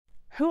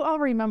Who all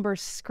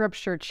remembers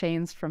scripture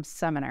chains from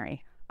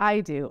seminary? I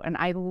do, and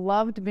I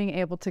loved being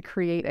able to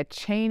create a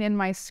chain in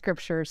my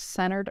scriptures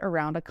centered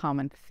around a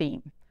common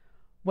theme.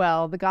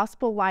 Well, the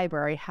Gospel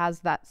Library has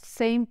that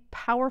same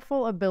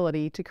powerful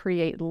ability to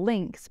create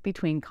links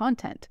between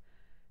content.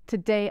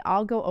 Today,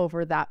 I'll go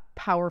over that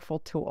powerful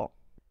tool.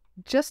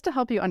 Just to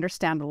help you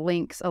understand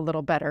links a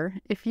little better,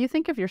 if you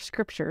think of your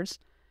scriptures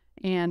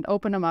and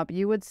open them up,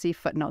 you would see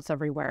footnotes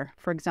everywhere.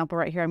 For example,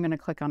 right here, I'm going to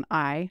click on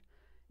I,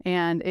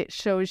 and it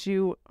shows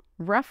you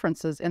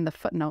references in the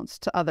footnotes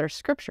to other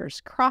scriptures,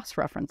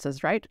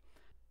 cross-references, right?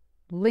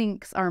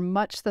 Links are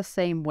much the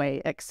same way,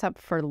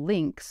 except for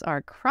links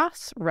are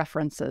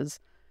cross-references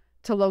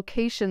to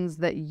locations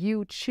that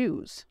you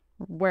choose,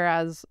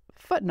 whereas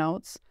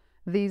footnotes,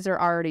 these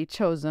are already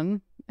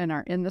chosen and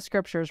are in the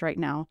scriptures right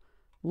now.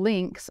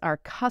 Links are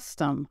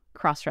custom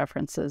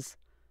cross-references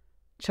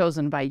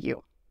chosen by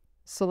you.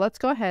 So let's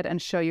go ahead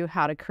and show you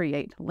how to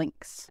create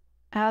links.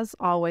 As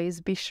always,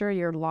 be sure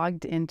you're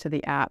logged into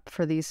the app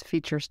for these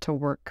features to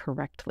work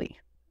correctly.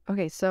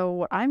 Okay, so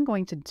what I'm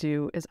going to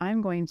do is I'm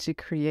going to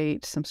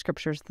create some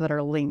scriptures that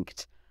are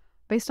linked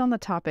based on the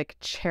topic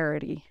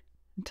charity.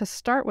 To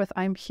start with,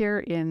 I'm here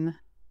in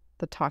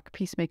the talk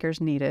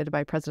Peacemakers Needed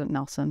by President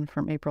Nelson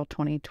from April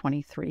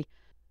 2023.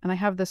 And I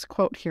have this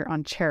quote here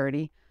on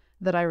charity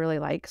that I really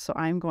like, so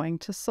I'm going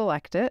to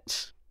select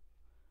it.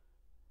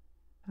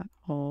 That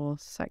whole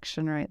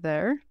section right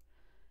there.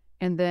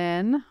 And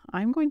then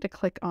I'm going to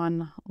click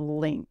on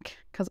link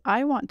because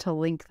I want to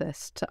link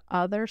this to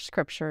other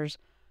scriptures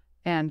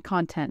and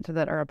content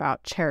that are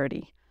about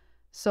charity.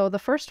 So the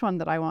first one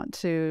that I want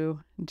to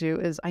do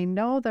is I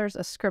know there's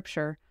a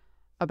scripture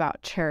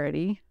about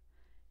charity,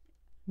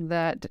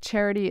 that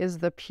charity is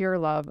the pure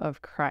love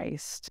of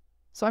Christ.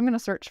 So I'm going to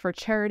search for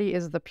charity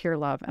is the pure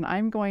love, and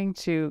I'm going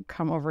to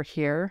come over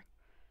here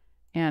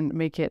and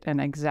make it an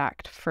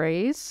exact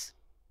phrase.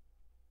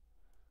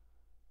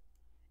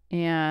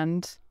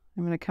 And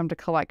I'm going to come to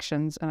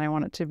collections, and I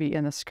want it to be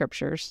in the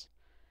scriptures.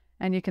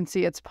 And you can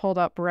see it's pulled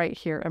up right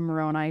here in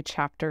Moroni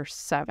chapter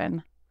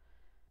 7.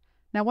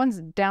 Now,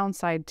 one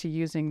downside to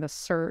using the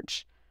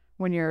search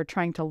when you're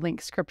trying to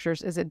link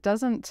scriptures is it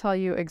doesn't tell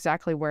you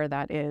exactly where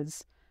that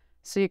is.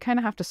 So you kind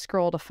of have to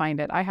scroll to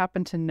find it. I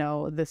happen to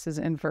know this is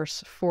in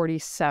verse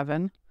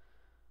 47.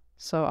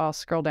 So I'll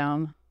scroll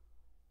down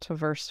to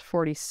verse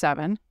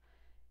 47,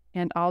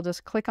 and I'll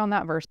just click on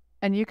that verse.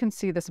 And you can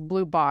see this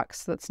blue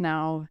box that's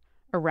now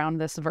around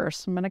this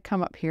verse. I'm going to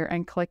come up here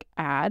and click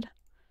add.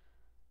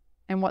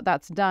 And what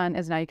that's done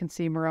is now you can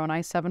see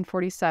Moroni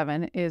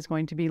 7:47 is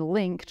going to be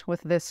linked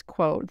with this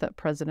quote that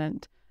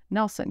President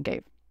Nelson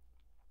gave.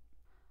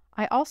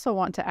 I also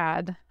want to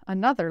add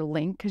another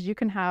link because you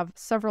can have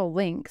several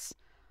links.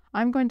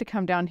 I'm going to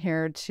come down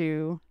here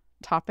to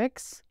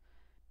topics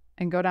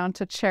and go down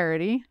to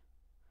charity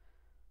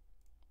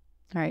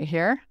right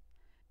here.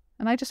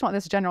 And I just want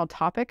this general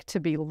topic to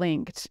be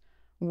linked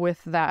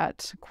with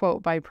that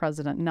quote by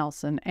President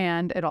Nelson,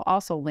 and it'll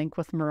also link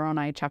with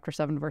Moroni chapter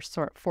 7 verse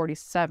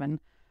 47.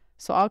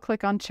 So I'll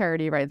click on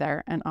charity right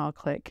there, and I'll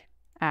click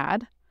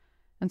add.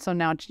 And so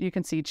now you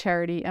can see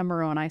charity and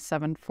Moroni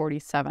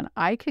 7:47.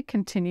 I could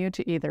continue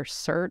to either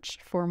search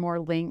for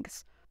more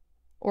links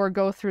or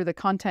go through the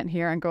content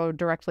here and go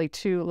directly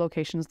to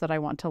locations that I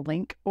want to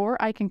link, or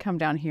I can come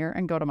down here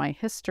and go to my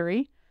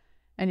history,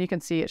 and you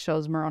can see it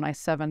shows Moroni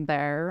 7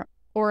 there.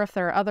 Or if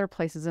there are other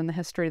places in the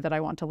history that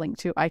I want to link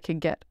to, I could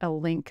get a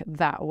link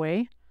that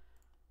way.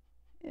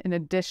 In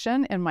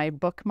addition, in my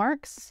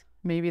bookmarks,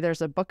 maybe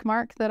there's a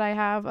bookmark that I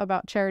have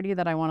about charity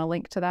that I want to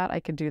link to that. I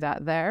could do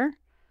that there.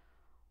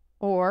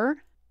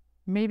 Or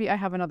maybe I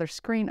have another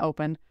screen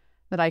open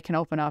that I can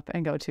open up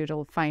and go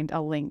to find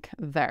a link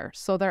there.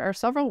 So there are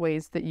several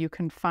ways that you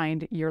can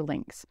find your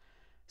links.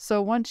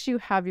 So once you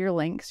have your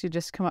links, you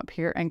just come up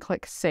here and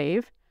click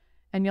save.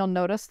 And you'll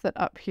notice that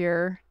up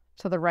here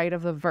to the right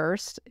of the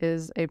verse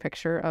is a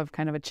picture of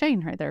kind of a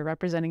chain right there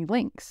representing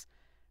links.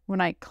 When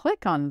I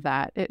click on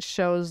that, it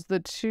shows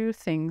the two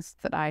things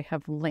that I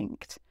have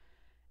linked.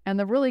 And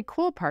the really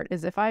cool part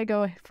is if I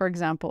go, for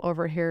example,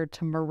 over here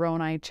to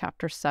Moroni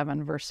chapter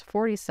 7, verse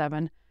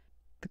 47,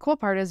 the cool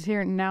part is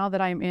here, now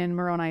that I'm in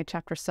Moroni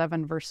chapter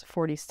 7, verse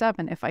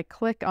 47, if I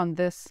click on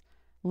this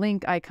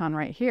link icon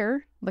right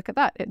here, look at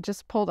that. It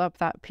just pulled up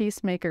that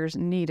Peacemakers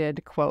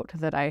Needed quote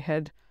that I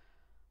had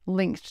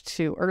linked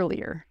to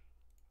earlier.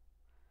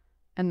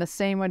 And the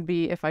same would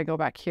be if I go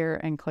back here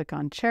and click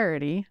on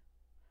charity,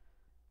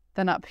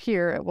 then up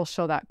here it will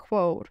show that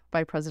quote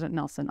by President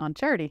Nelson on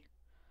charity.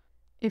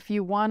 If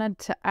you wanted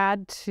to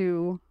add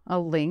to a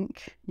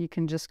link, you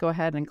can just go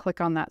ahead and click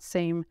on that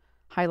same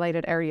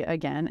highlighted area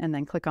again, and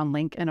then click on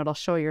link, and it'll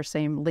show your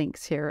same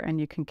links here,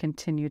 and you can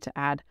continue to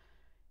add.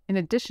 In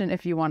addition,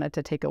 if you wanted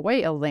to take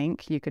away a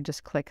link, you could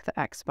just click the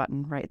X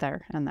button right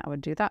there, and that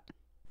would do that.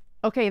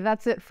 Okay,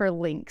 that's it for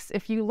links.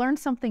 If you learned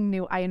something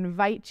new, I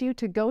invite you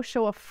to go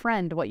show a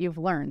friend what you've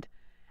learned.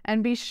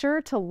 And be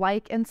sure to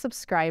like and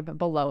subscribe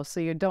below so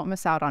you don't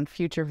miss out on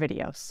future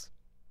videos.